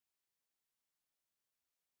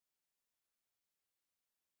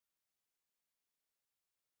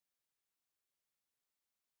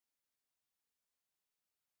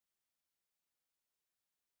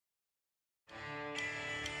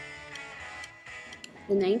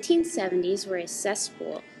The 1970s were a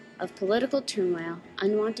cesspool of political turmoil,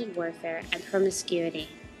 unwanted warfare, and promiscuity.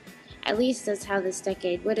 At least that's how this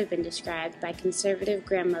decade would have been described by conservative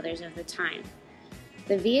grandmothers of the time.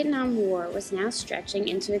 The Vietnam War was now stretching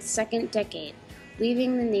into its second decade,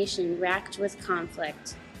 leaving the nation racked with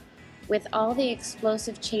conflict. With all the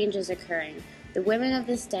explosive changes occurring, the women of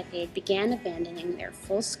this decade began abandoning their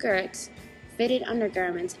full skirts, fitted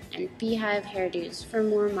undergarments, and beehive hairdos for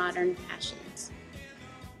more modern fashions.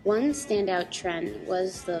 One standout trend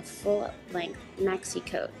was the full-length Maxi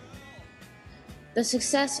coat. The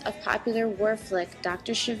success of popular war flick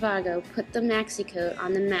Dr. Zhivago put the Maxi coat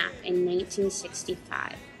on the map in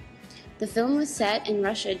 1965. The film was set in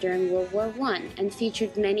Russia during World War I and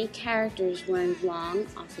featured many characters wearing long,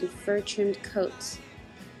 often fur-trimmed coats.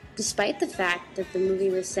 Despite the fact that the movie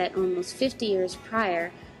was set almost 50 years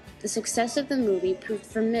prior, the success of the movie proved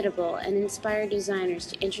formidable and inspired designers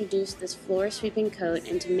to introduce this floor-sweeping coat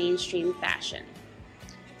into mainstream fashion.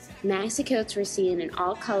 Maxi coats were seen in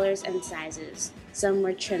all colors and sizes. Some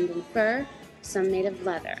were trimmed in fur, some made of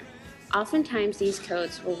leather. Oftentimes these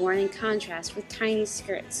coats were worn in contrast with tiny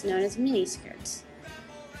skirts known as miniskirts.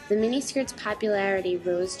 The miniskirt's popularity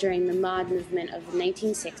rose during the mod movement of the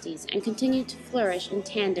 1960s and continued to flourish in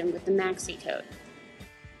tandem with the maxi coat.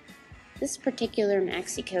 This particular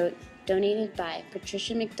maxi coat, donated by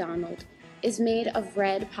Patricia McDonald, is made of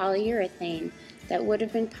red polyurethane that would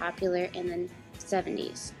have been popular in the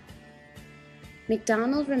 70s.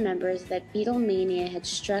 McDonald remembers that Beatlemania had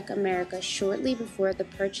struck America shortly before the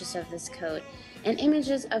purchase of this coat, and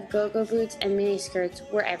images of go-go boots and miniskirts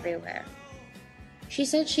were everywhere. She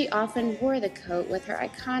said she often wore the coat with her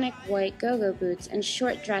iconic white go-go boots and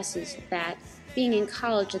short dresses that, being in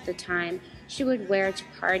college at the time, she would wear to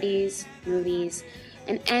parties, movies,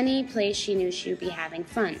 and any place she knew she would be having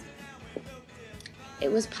fun.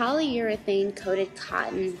 It was polyurethane-coated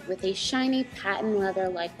cotton with a shiny patent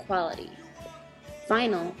leather-like quality.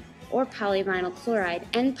 Vinyl, or polyvinyl chloride,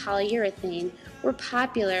 and polyurethane were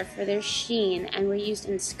popular for their sheen and were used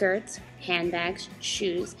in skirts, handbags,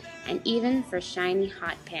 shoes, and even for shiny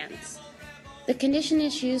hot pants. The condition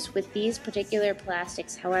issues with these particular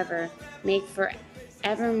plastics, however, make for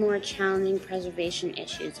ever more challenging preservation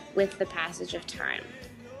issues with the passage of time.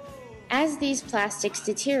 As these plastics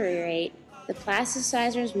deteriorate, the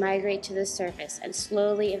plasticizers migrate to the surface and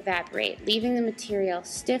slowly evaporate, leaving the material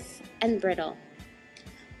stiff and brittle.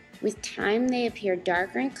 With time, they appear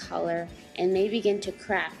darker in color and may begin to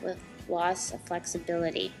crack with loss of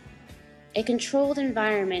flexibility. A controlled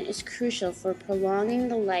environment is crucial for prolonging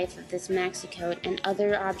the life of this maxi coat and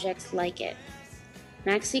other objects like it.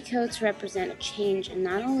 Maxi coats represent a change in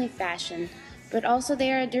not only fashion, but also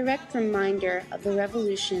they are a direct reminder of the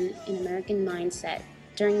revolution in American mindset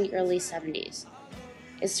during the early 70s.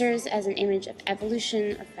 It serves as an image of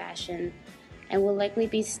evolution of fashion and will likely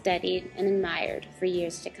be studied and admired for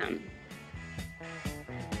years to come.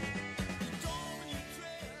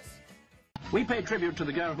 We pay tribute to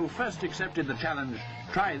the girl who first accepted the challenge,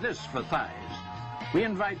 "Try this for thighs." We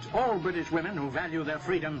invite all British women who value their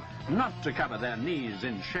freedom not to cover their knees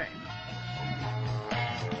in shame.